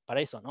sirve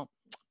para eso, ¿no?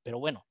 Pero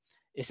bueno,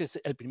 ese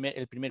es el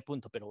primer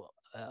punto, pero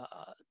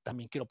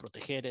también quiero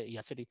proteger y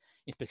hacer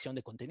inspección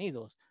de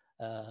contenidos.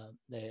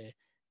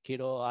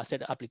 Quiero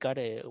aplicar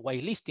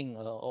whitelisting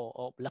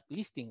o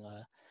blacklisting.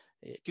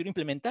 Quiero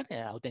implementar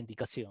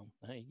autenticación.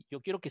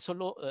 Yo quiero que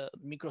solo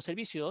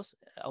microservicios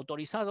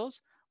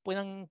autorizados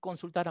puedan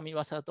consultar a mi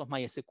base de datos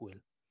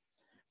MySQL,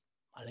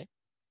 ¿vale?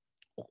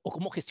 o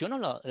cómo gestiono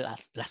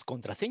las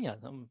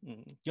contraseñas, ¿no?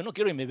 Yo no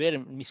quiero ver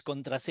mis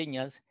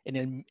contraseñas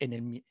en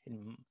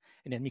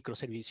el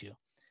microservicio.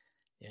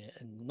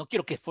 No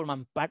quiero que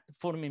formen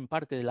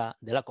parte de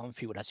la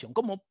configuración.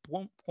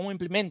 ¿Cómo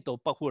implemento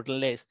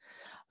passwordless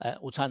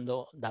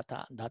usando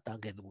data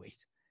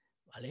gateways?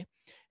 ¿Vale?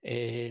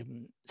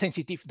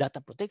 Sensitive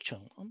Data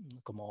Protection, ¿no?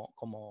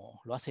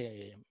 como lo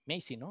hace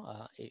Macy, ¿no?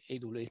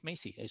 AWS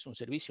Macy es un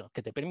servicio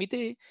que te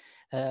permite,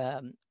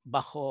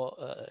 bajo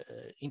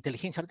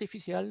inteligencia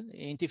artificial,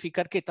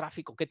 identificar qué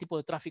tipo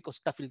de tráfico se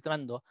está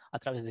filtrando a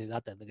través de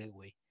Data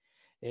Gateway.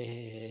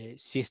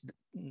 Si es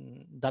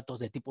datos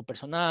de tipo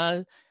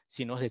personal,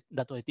 si no es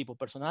datos de tipo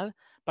personal,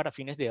 para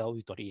fines de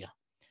auditoría.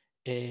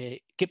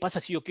 ¿Qué pasa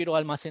si yo quiero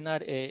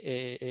almacenar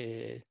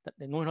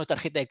número de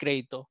tarjeta de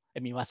crédito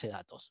en mi base de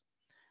datos?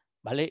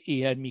 ¿Vale?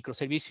 Y el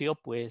microservicio,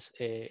 pues,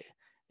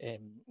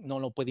 no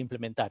lo puede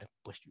implementar.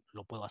 Pues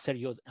lo puedo hacer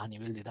yo a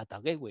nivel de Data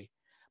Gateway,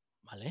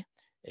 ¿vale?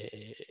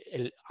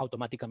 Él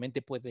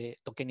automáticamente puede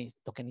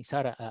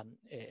tokenizar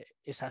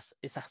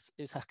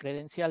esas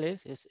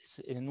credenciales,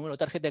 el número de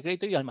tarjeta de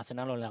crédito y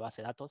almacenarlo en la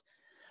base de datos,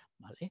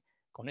 ¿vale?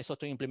 Con eso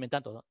estoy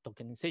implementando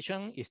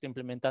tokenization y estoy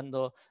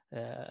implementando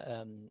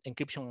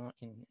encryption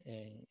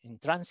in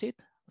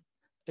transit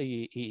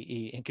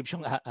y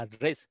encryption at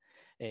rest,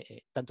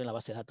 tanto en la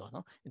base de datos,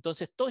 ¿no?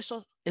 Entonces, todos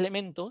esos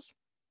elementos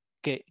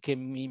que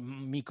mi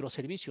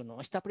microservicio no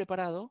está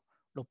preparado,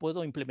 lo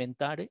puedo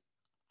implementar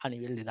a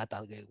nivel de Data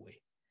Gateway,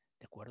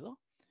 ¿de acuerdo?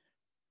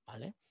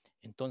 ¿Vale?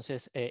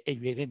 Entonces,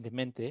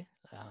 evidentemente,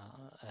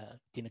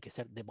 tiene que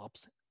ser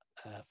DevOps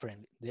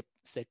friendly,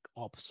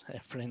 DevSecOps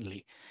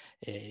friendly.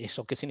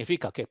 ¿Eso qué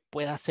significa? Que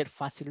pueda ser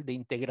fácil de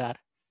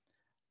integrar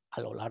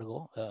a lo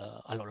largo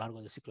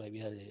del ciclo de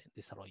vida de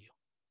desarrollo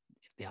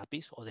de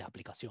APIs o de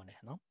aplicaciones,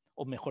 ¿no?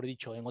 O mejor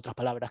dicho, en otras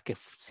palabras, que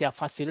sea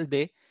fácil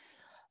de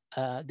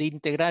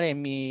integrar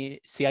en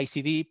mi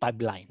CI/CD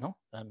pipeline, ¿no?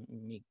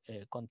 Mi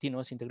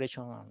Continuous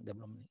Integration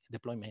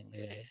Deployment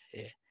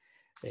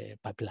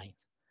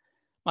Pipelines.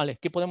 Vale,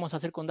 ¿qué podemos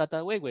hacer con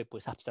Data Gateway?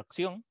 Pues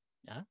abstracción,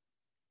 ¿ya?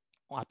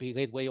 API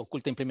Gateway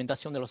oculta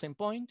implementación de los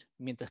endpoints,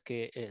 mientras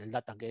que el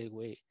Data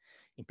Gateway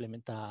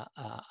implementa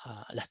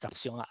la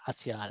abstracción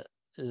hacia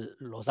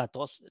los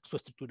datos, su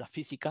estructura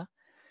física,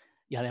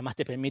 y además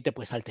te permite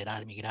pues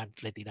alterar, migrar,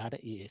 retirar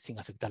y sin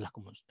afectar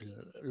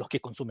los que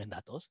consumen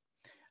datos.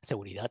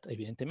 Seguridad,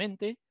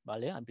 evidentemente,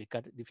 ¿vale?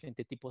 Aplicar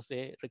diferentes tipos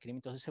de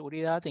requerimientos de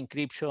seguridad,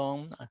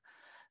 encryption,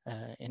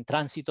 en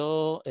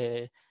tránsito,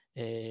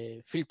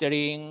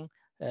 filtering,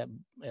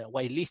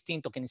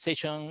 whitelisting,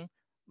 tokenization,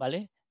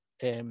 ¿vale?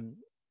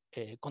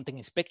 Content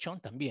inspection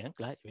también,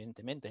 claro,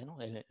 evidentemente,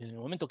 ¿no? En el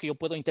momento que yo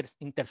puedo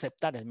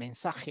interceptar el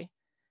mensaje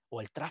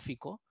o el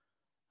tráfico,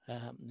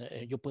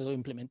 yo puedo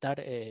implementar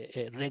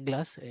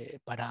reglas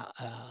para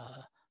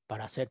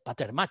hacer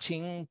pattern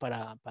matching,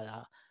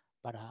 para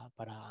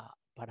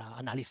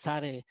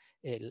analizar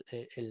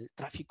el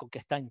tráfico que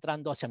está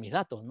entrando hacia mis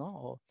datos, ¿no?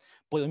 O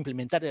puedo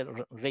implementar el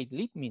rate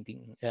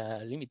limiting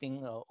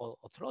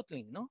o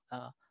throttling, ¿no?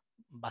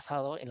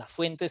 Basado en las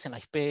fuentes, en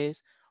las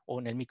IPs o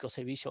en el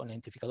microservicio, en el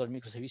identificador del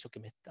microservicio que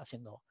me está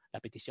haciendo la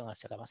petición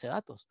hacia la base de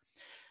datos.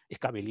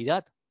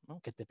 Escalabilidad, ¿no?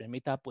 Que te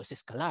permita pues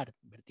escalar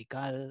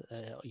vertical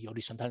y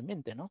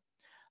horizontalmente, ¿no?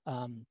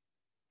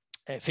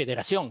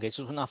 Federación, que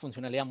eso es una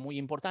funcionalidad muy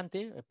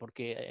importante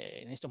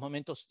porque en estos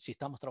momentos, si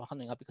estamos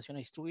trabajando en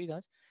aplicaciones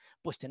distribuidas,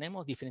 pues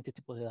tenemos diferentes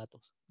tipos de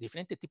datos,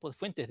 diferentes tipos de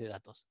fuentes de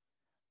datos.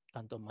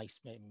 Tanto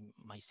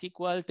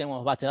MySQL,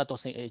 tenemos bases de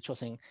datos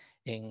hechos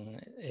en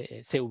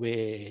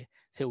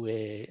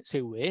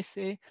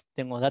CVS,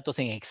 tengo datos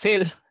en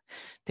Excel,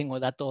 tengo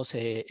datos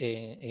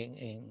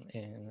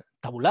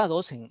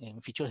tabulados,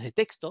 en ficheros de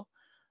texto,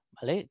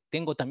 ¿vale?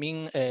 Tengo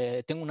también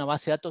tengo una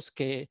base de datos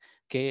que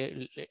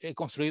he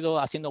construido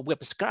haciendo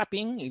web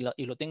scraping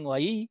y lo tengo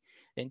ahí.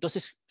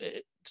 Entonces,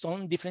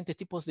 son diferentes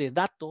tipos de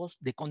datos,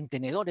 de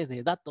contenedores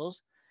de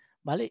datos,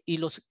 ¿vale?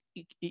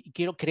 Y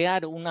quiero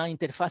crear una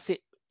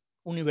interfase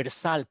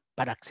universal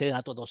para acceder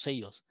a todos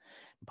ellos.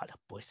 Vale,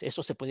 pues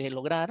eso se puede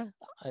lograr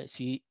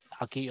si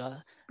aquí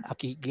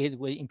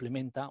Gateway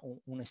implementa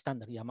un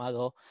estándar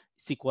llamado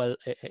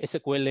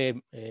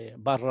SQL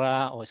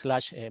barra o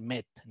slash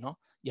MET,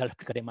 ¿no? Ya lo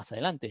explicaré más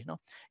adelante,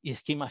 ¿no? Y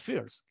Schema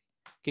First,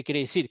 ¿qué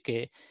quiere decir?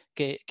 Que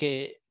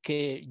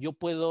yo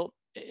puedo,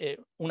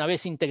 una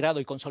vez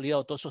integrado y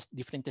consolidado todos esos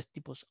diferentes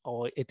tipos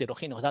o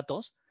heterogéneos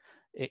datos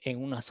en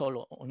un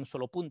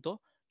solo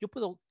punto, yo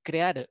puedo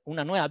crear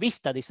una nueva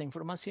vista de esa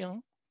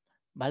información,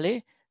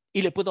 ¿vale?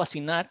 Y le puedo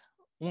asignar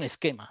un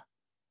esquema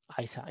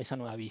a esa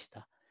nueva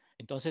vista.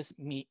 Entonces,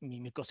 mi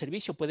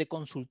microservicio puede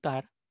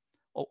consultar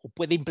o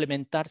puede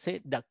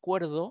implementarse de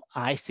acuerdo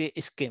a ese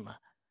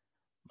esquema,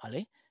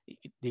 ¿vale?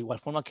 De igual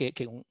forma que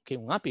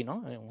un API, ¿no?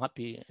 Un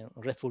API,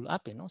 un RESTful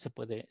API, ¿no? Se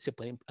puede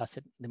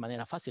hacer de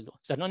manera fácil. O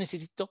sea, no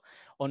necesito,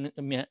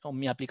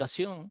 mi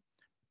aplicación,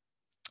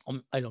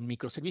 o el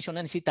microservicio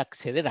no necesita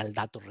acceder al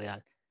dato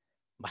real.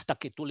 Basta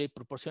que tú le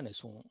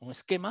proporciones un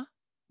esquema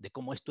de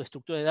cómo es tu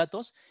estructura de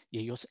datos y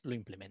ellos lo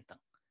implementan,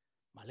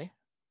 ¿vale?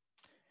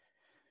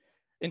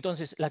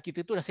 Entonces, la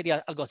arquitectura sería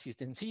algo así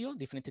sencillo,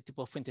 diferentes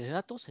tipos de fuentes de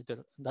datos,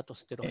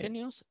 datos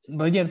heterogéneos.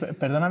 Roger,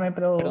 perdóname,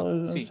 Perdón,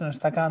 pero sí, se nos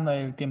está acabando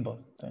el tiempo.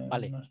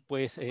 vale.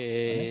 Pues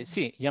 ¿Vale?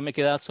 sí, ya me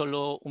queda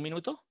solo un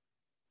minuto.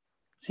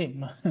 Sí.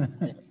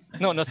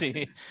 No, no, sí.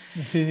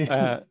 Sí, sí.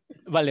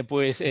 Vale,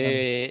 pues,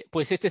 Vale.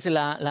 pues esta es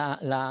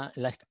la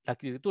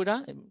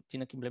arquitectura.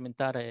 Tiene que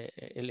implementar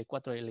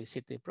L4 y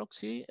L7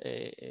 proxy.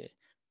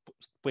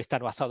 Puede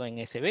estar basado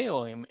en SB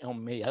o en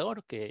un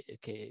mediador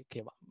que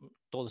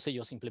todos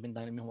ellos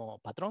implementan el mismo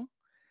patrón.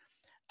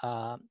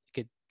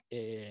 Que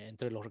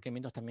entre los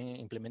requerimientos también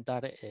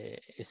implementar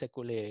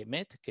SQL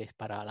Met, que es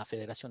para la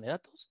federación de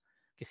datos,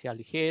 que sea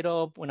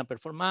ligero, buena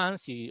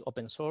performance y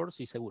open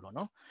source y seguro,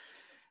 ¿no?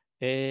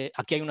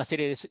 Aquí hay una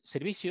serie de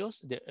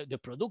servicios, de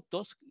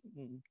productos,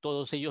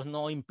 todos ellos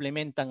no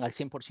implementan al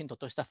 100%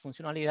 todas estas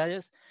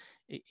funcionalidades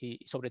y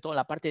sobre todo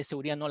la parte de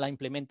seguridad no la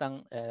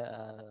implementan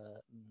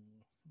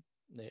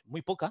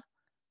muy poca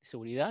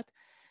seguridad,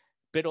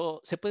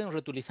 pero se pueden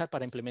reutilizar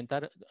para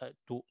implementar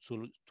tu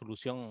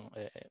solución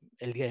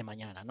el día de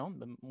mañana, ¿no?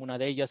 Una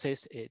de ellas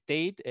es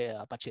Tate,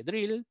 Apache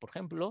Drill, por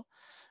ejemplo,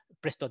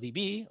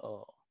 PrestoDB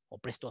o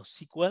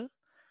PrestoSQL,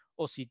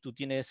 o si tú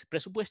tienes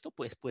presupuesto,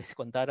 pues puedes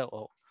contar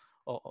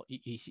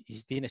y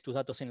si tienes tus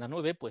datos en la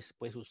nube, pues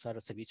puedes usar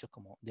servicios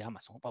como de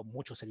Amazon, o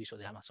muchos servicios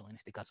de Amazon en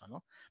este caso,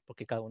 ¿no?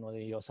 Porque cada uno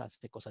de ellos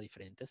hace cosas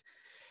diferentes.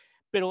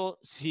 Pero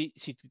si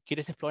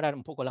quieres explorar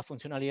un poco las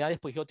funcionalidades,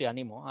 pues yo te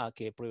animo a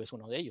que pruebes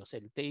uno de ellos.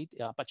 El Tate,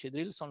 Apache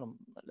Drill son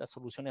las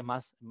soluciones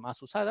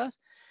más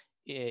usadas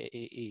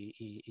y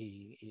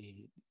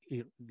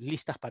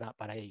listas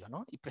para ello,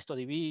 ¿no? Y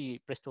PrestoDB y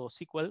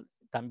PrestoSQL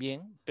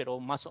también, pero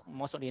más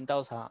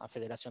orientados a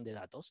federación de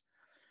datos.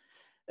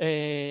 Yo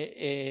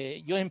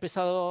he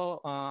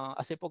empezado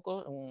hace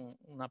poco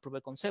una prueba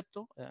de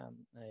concepto.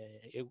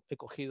 He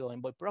cogido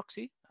Envoy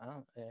Proxy.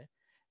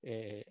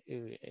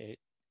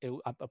 He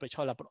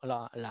aprovechado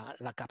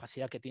la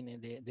capacidad que tiene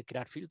de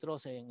crear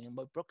filtros en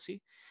Envoy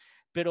Proxy,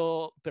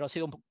 pero ha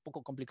sido un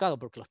poco complicado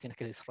porque los tienes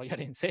que desarrollar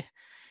en C.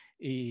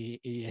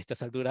 Y a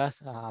estas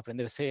alturas, a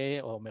aprender C,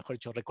 o mejor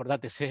dicho,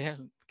 recordarte C,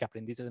 que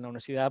aprendiste en la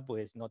universidad,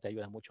 pues no te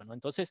ayuda mucho, ¿no?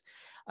 Entonces,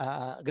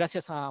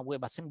 gracias a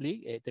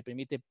WebAssembly, te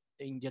permite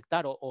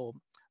inyectar o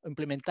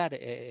implementar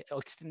o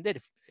extender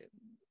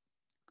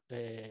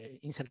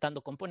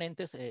insertando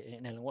componentes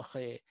en el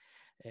lenguaje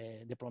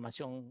de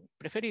programación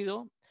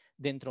preferido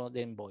dentro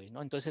de Envoy,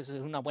 ¿no? Entonces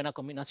es una buena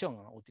combinación,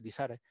 ¿no?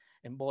 Utilizar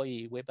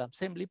Envoy y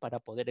WebAssembly para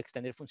poder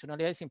extender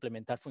funcionalidades e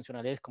implementar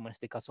funcionalidades como en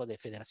este caso de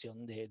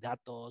federación de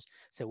datos,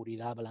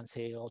 seguridad,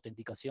 balanceo,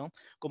 autenticación,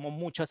 como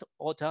muchas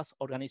otras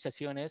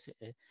organizaciones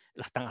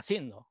la están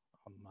haciendo,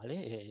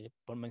 ¿vale?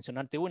 Por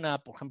mencionarte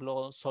una, por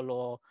ejemplo,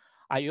 solo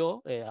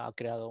IO ha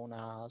creado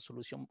una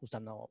solución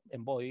usando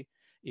Envoy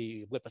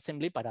y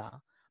WebAssembly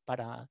para,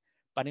 para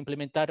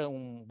implementar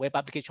un Web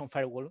Application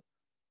Firewall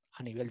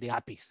a nivel de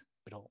APIs,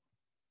 pero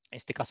en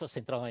este caso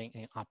centrado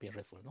en API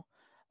RESTful, ¿no?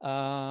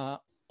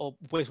 O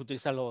puedes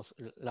utilizar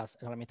las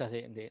herramientas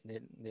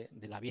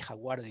de la vieja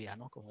guardia,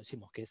 ¿no? Como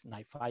decimos, que es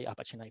Knife,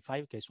 Apache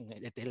Knife, que es un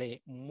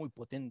ETL muy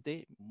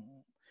potente,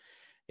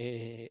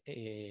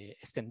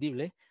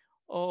 extendible,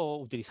 o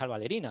utilizar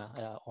Valerina,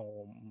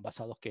 o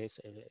basados que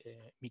es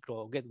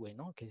Micro Gateway,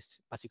 ¿no? Que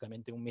es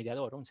básicamente un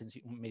mediador, un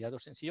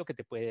mediador sencillo que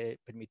te puede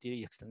permitir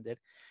y extender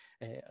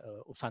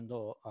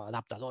usando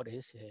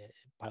adaptadores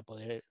para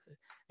poder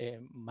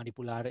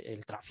manipular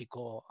el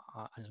tráfico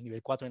al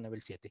nivel 4 y al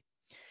nivel 7.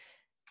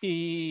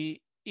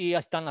 Y ahí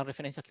están las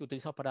referencias que he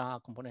utilizado para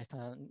componer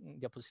esta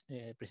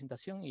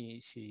presentación y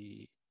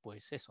si,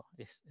 pues eso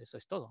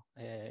es todo.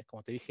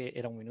 Como te dije,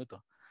 era un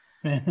minuto.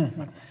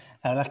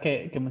 La verdad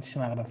es que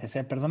muchísimas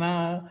gracias.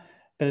 Perdona,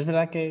 pero es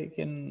verdad que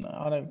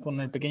ahora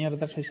con el pequeño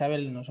retraso de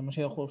Isabel nos hemos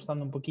ido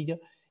ajustando un poquillo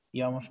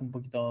y vamos un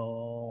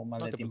poquito mal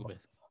No de te tiempo.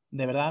 preocupes.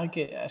 De verdad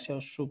que ha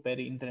sido súper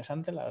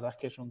interesante. La verdad es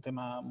que es un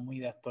tema muy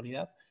de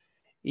actualidad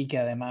y que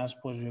además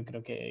pues yo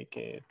creo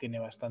que tiene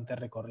bastante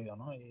recorrido,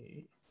 ¿no?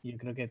 Y yo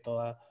creo que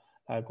toda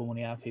la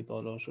comunidad y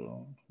todos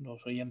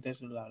los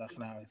oyentes la verdad que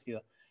han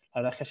agradecido.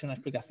 La verdad es que ha sido una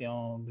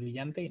explicación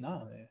brillante y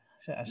nada,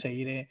 a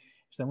seguir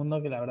este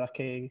mundo que la verdad es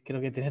que creo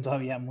que tiene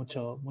todavía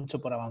mucho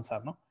por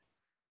avanzar, ¿no?